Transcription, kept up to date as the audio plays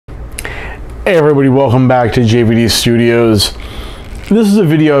Hey everybody, welcome back to JVD Studios. This is a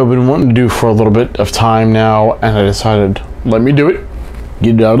video I've been wanting to do for a little bit of time now, and I decided, let me do it,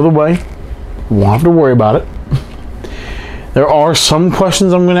 get it out of the way, won't have to worry about it. There are some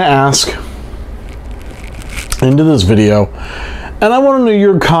questions I'm going to ask into this video, and I want to know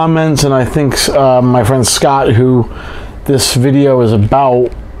your comments, and I think my friend Scott, who this video is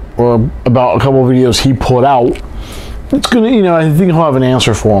about, or about a couple of videos he put out, it's going to, I think he'll have an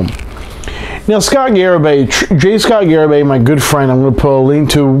answer for him. Now, Scott Garibays, J Scott Garibays, my good friend, I'm going to put a link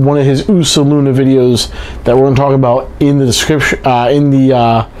to one of his USALUNA videos that we're going to talk about in the description, in the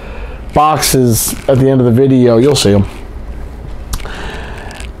boxes at the end of the video. You'll see him.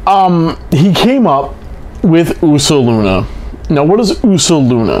 He came up with USALUNA. Now, what is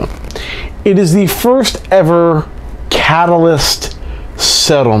USALUNA? It is the first ever catalyst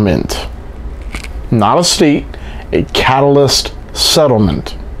settlement. Not a state, a catalyst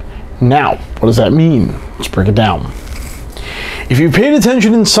settlement. Now, what does that mean? Let's break it down. If you paid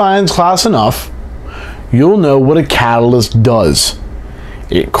attention in science class enough, you'll know what a catalyst does.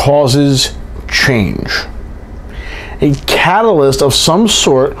 It causes change. A catalyst of some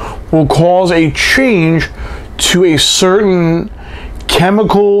sort will cause a change to a certain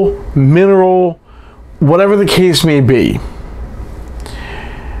chemical, mineral, whatever the case may be.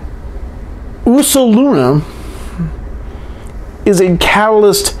 USALUNA is a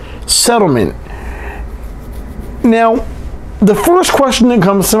catalyst settlement. Now, the first question that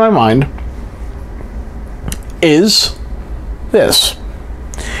comes to my mind is this.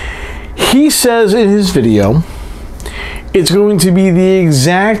 He says in his video it's going to be the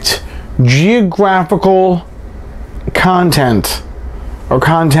exact geographical content or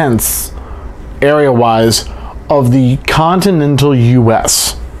contents area-wise of the continental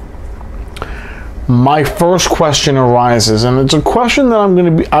US. My first question arises, and it's a question that I'm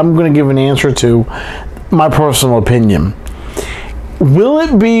going to give an answer to, my personal opinion. Will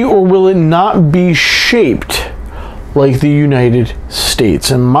it be or will it not be shaped like the United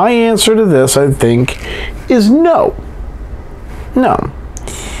States? And my answer to this, I think, is no. No.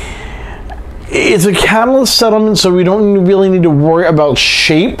 It's a catalyst settlement, so we don't really need to worry about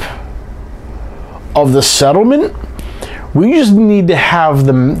shape of the settlement. We just need to have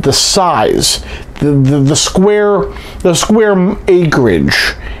the size, the square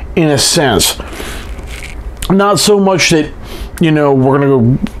acreage, in a sense. Not so much that, we're going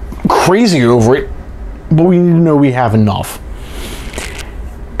to go crazy over it, but we need to know we have enough.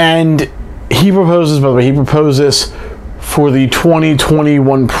 And he proposes, by the way, he proposed this for the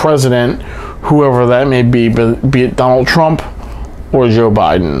 2021 president, whoever that may be it Donald Trump or Joe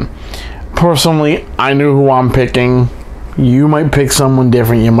Biden. Personally, I know who I'm picking. You might pick someone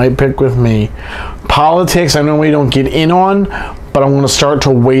different. You might pick with me. Politics, I know we don't get in on, but I'm going to start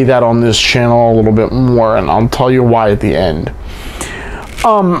to weigh that on this channel a little bit more, and I'll tell you why at the end.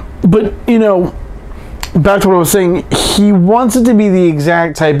 But, back to what I was saying, he wants it to be the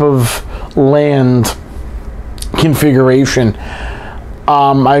exact type of land configuration.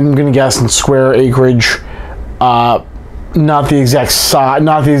 I'm going to guess in square acreage, not the exact size,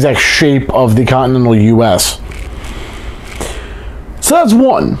 not the exact shape of the continental US. So that's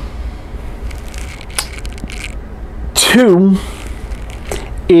one. Two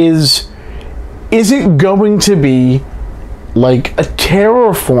is it going to be like a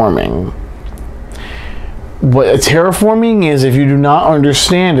terraforming? What a terraforming is, if you do not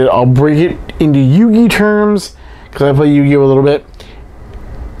understand it, I'll break it into Yu-Gi terms, because I play Yu-Gi-Oh a little bit,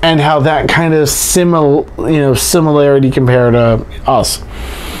 and how that kind of similarity compared to us.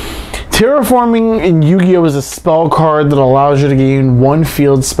 Terraforming in Yu-Gi-Oh! Is a spell card that allows you to gain one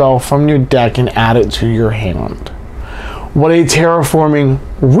field spell from your deck and add it to your hand. What a terraforming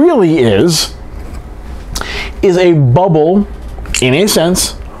really is a bubble, in a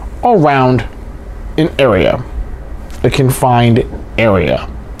sense, around an area, a confined area.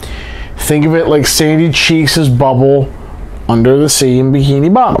 Think of it like Sandy Cheeks' bubble under the sea in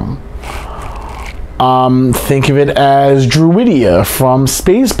Bikini Bottom. Think of it as Druidia from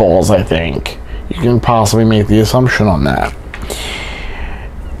Spaceballs, I think. You can possibly make the assumption on that.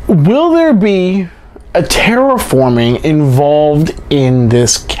 Will there be a terraforming involved in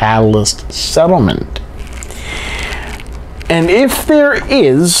this catalyst settlement? And if there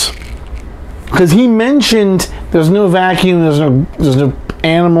is, because he mentioned there's no vacuum, there's no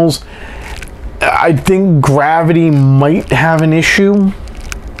animals, I think gravity might have an issue.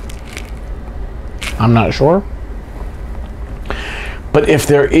 I'm not sure. But if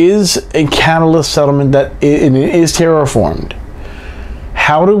there is a catalyst settlement that it is terraformed,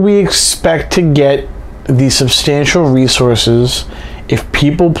 how do we expect to get the substantial resources if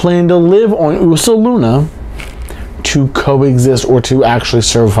people plan to live on USALUNA to coexist or to actually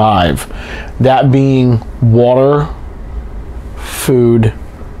survive. That being water, food,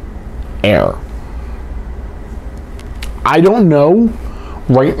 air. I don't know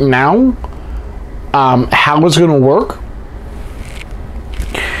right now how it's going to work.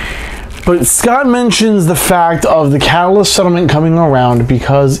 But Scott mentions the fact of the catalyst settlement coming around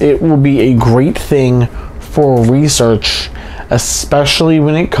because it will be a great thing for research, especially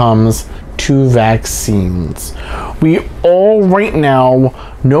when it comes to vaccines. We all right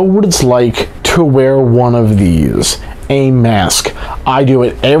now know what it's like to wear one of these, a mask. I do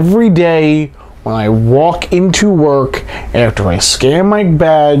it every day when I walk into work after I scan my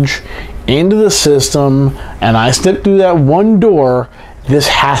badge into the system and I step through that one door. This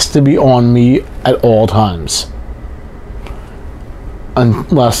has to be on me at all times,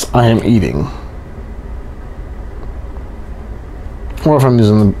 unless I am eating, or if I'm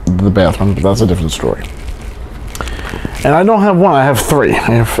using the bathroom, but that's a different story. And I don't have one, I have three.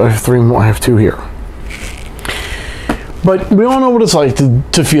 I have three more, I have two here. But we all know what it's like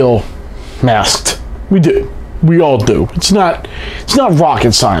to feel masked. We do. We all do. It's not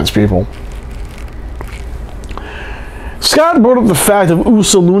rocket science, people. Scott brought up the fact of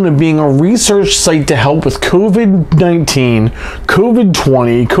USALUNA being a research site to help with COVID-19,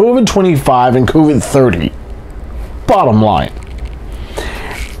 COVID-20, COVID-25, and COVID-30. Bottom line.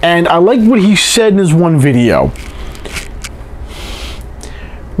 And I like what he said in his one video.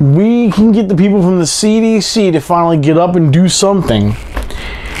 We can get the people from the CDC to finally get up and do something.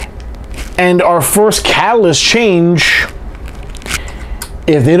 And our first catalyst change,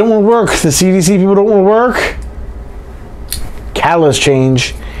 if they don't want to work, the CDC people don't want to work, catalyst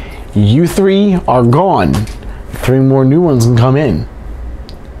change, you three are gone. 3 more new ones can come in.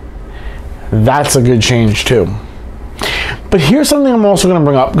 That's a good change too. But here's something I'm also going to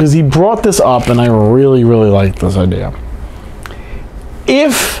bring up, because he brought this up and I really, really like this idea.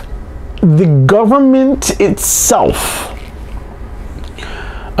 If the government itself,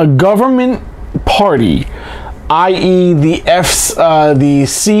 a government party, i.e. the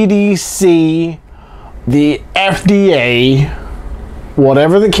CDC, the FDA,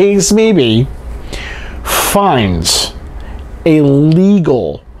 whatever the case may be, finds a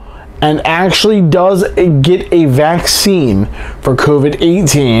legal and actually does get a vaccine for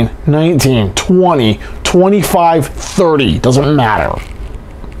COVID-18, 19, 20, 25, 30, doesn't matter.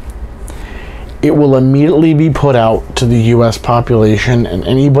 It will immediately be put out to the US population and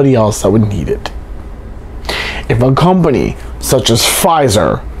anybody else that would need it. If a company such as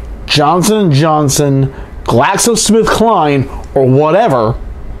Pfizer, Johnson & Johnson, GlaxoSmithKline, or whatever,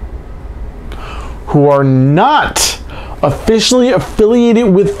 who are not officially affiliated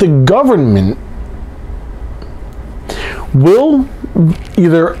with the government, will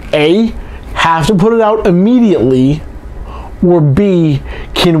either A, have to put it out immediately, or B,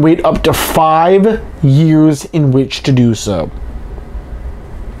 can wait up to 5 years in which to do so.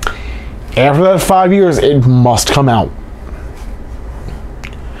 After that 5 years, it must come out.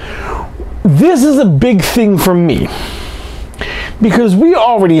 This is a big thing for me, because we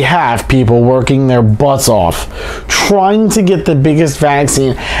already have people working their butts off trying to get the biggest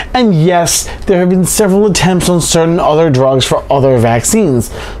vaccine. And yes, there have been several attempts on certain other drugs for other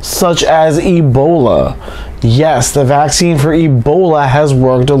vaccines, such as Ebola. Yes, the vaccine for Ebola has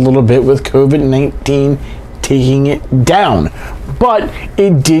worked a little bit with COVID-19 taking it down, but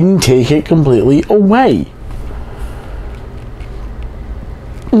it didn't take it completely away.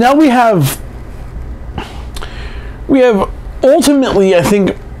 Now we have ultimately, I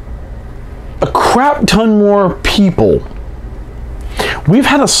think, a crap ton more people. We've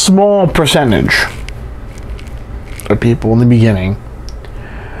had a small percentage of people in the beginning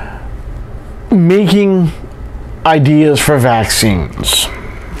making ideas for vaccines.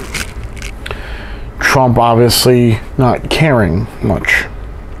 Trump obviously not caring much.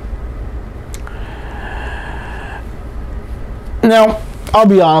 Now, I'll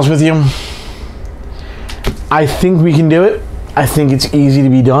be honest with you. I think we can do it. I think it's easy to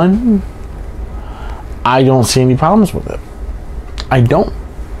be done. I don't see any problems with it. I don't.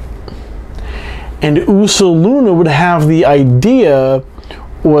 And USALUNA would have the idea,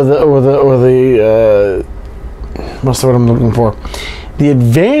 or the what's the word I'm looking for? The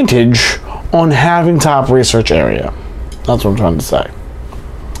advantage on having top research area. That's what I'm trying to say.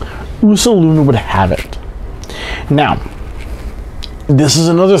 USALUNA would have it. Now, this is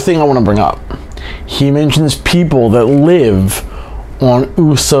another thing I want to bring up. He mentions people that live on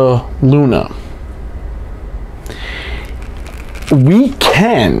USALUNA. We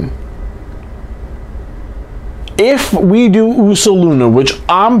can, if we do USALUNA, which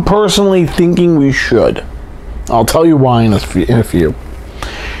I'm personally thinking we should, I'll tell you why in a few.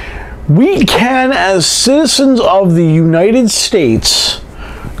 We can, as citizens of the United States,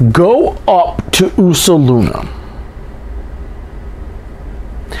 go up to USALUNA.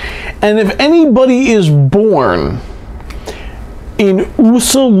 And if anybody is born in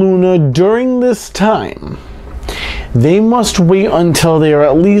USALUNA during this time, they must wait until they are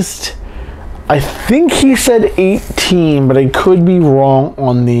at least, I think he said 18, but I could be wrong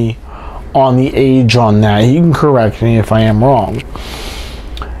on the age on that. He can correct me if I am wrong.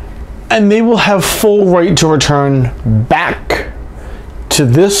 And they will have full right to return back to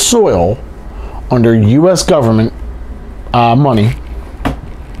this soil under U.S. government money.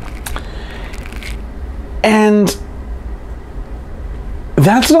 And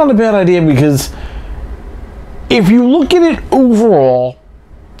that's not a bad idea, because if you look at it overall,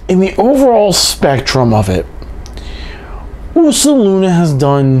 in the overall spectrum of it, USALUNA has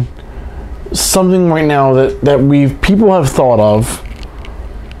done something right now that people have thought of.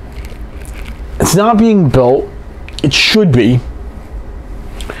 It's not being built. It should be.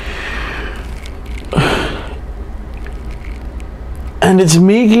 And it's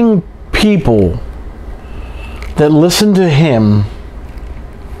making people that listen to him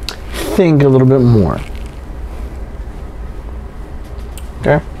think a little bit more.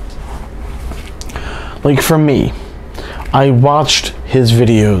 Okay? Like for me, I watched his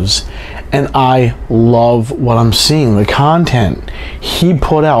videos and I love what I'm seeing. The content he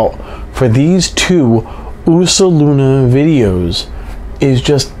put out for these two USALUNA videos is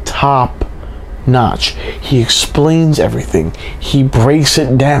just top notch. He explains everything. He breaks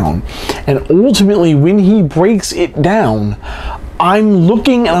it down. And ultimately, when he breaks it down, I'm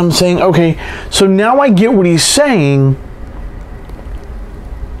looking and I'm saying, okay, so now I get what he's saying.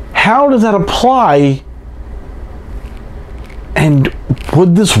 How does that apply? And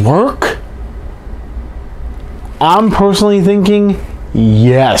would this work? I'm personally thinking,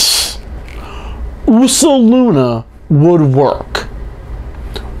 yes. USALUNA would work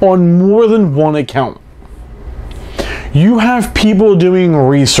on more than one account. You have people doing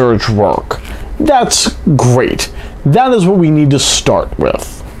research work. That's great. That is what we need to start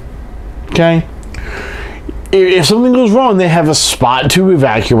with. Okay? If something goes wrong, they have a spot to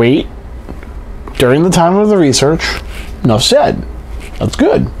evacuate during the time of the research. Enough said. That's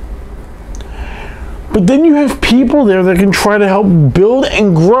good. But then you have people there that can try to help build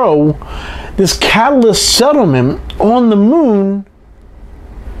and grow this catalyst settlement on the moon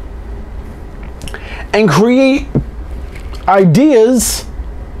and create ideas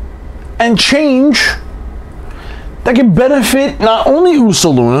and change that can benefit not only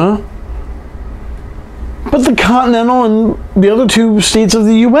USALUNA, but the continental and the other two states of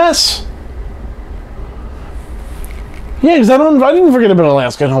the U.S. Yeah, because I didn't forget about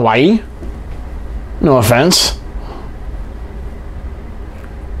Alaska and Hawaii. No offense.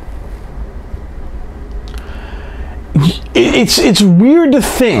 It's weird to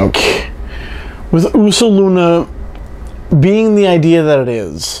think, with USALUNA being the idea that it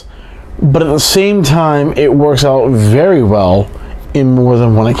is, but at the same time, it works out very well in more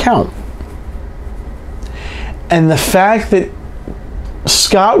than one account. And the fact that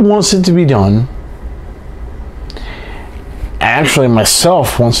Scott wants it to be done, actually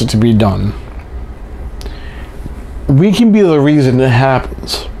myself wants it to be done, we can be the reason it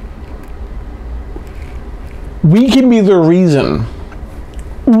happens. We can be the reason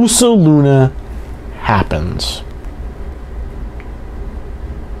USALUNA happens.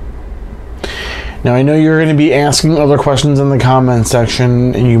 Now, I know you're going to be asking other questions in the comment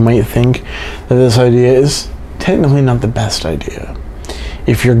section, and you might think that this idea is technically not the best idea.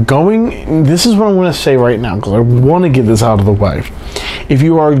 If you're going, this is what I'm going to say right now, because I want to get this out of the way. If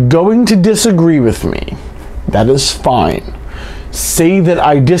you are going to disagree with me, that is fine. Say that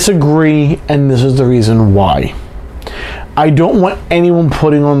I disagree, and this is the reason why. I don't want anyone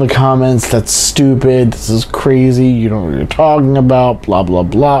putting on the comments, that's stupid, this is crazy, you don't know what you're talking about, blah, blah,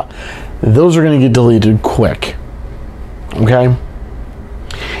 blah. Those are going to get deleted quick. Okay?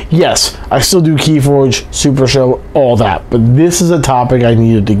 Yes, I still do Keyforge, Super Show, all that, but this is a topic I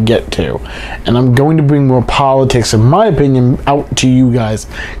needed to get to. And I'm going to bring more politics, in my opinion, out to you guys,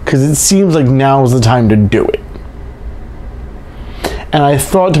 because it seems like now is the time to do it. And I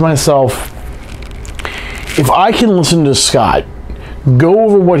thought to myself, if I can listen to Scott, go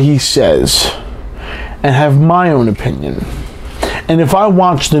over what he says, and have my own opinion, and if I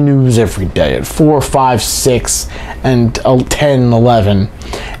watch the news every day at 4, 5, 6, and 10, 11,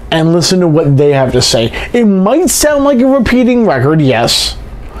 and listen to what they have to say, it might sound like a repeating record, yes,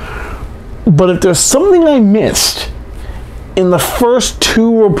 But if there's something I missed in the first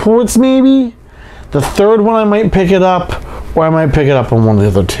 2 reports, maybe the third one I might pick it up, or I might pick it up on one of the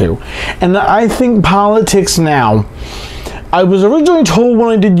other 2. And I think politics now, I was originally told when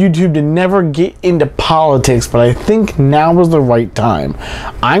I did YouTube to never get into politics, but I think now is the right time.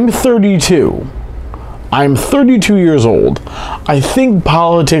 I'm 32. I'm 32 years old. I think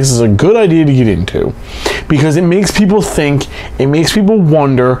politics is a good idea to get into because it makes people think, it makes people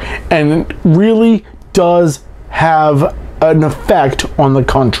wonder, and it really does have an effect on the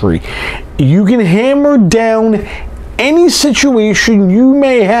country. You can hammer down any situation you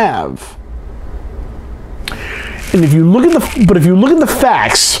may have. And if you look at the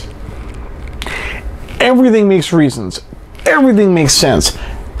facts, everything makes reasons. Everything makes sense.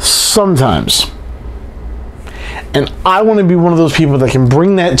 Sometimes. And I want to be one of those people that can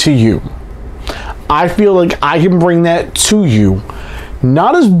bring that to you. I feel like I can bring that to you.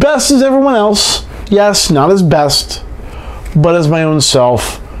 Not as best as everyone else. Yes, not as best. But as my own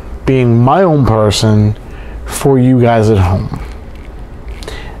self. Being my own person for you guys at home.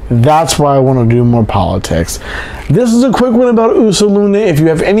 That's why I want to do more politics. This is a quick one about USALUNA. If you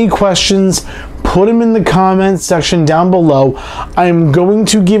have any questions, put them in the comments section down below. I'm going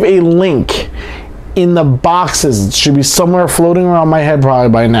to give a link in the boxes. It should be somewhere floating around my head probably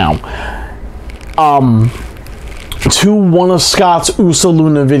by now. To one of Scott's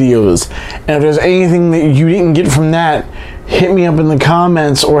USALUNA videos. And if there's anything that you didn't get from that, hit me up in the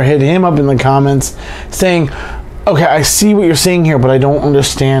comments or hit him up in the comments saying, okay, I see what you're saying here, but I don't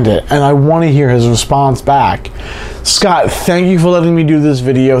understand it. And I want to hear his response back. Scott, thank you for letting me do this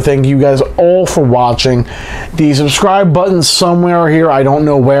video. Thank you guys all for watching. The subscribe button's somewhere here. I don't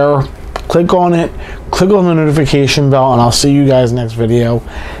know where. Click on it. Click on the notification bell, and I'll see you guys next video.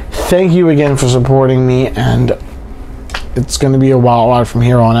 Thank you again for supporting me, and it's going to be a wild ride from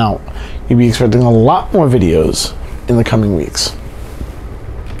here on out. You'll be expecting a lot more videos in the coming weeks.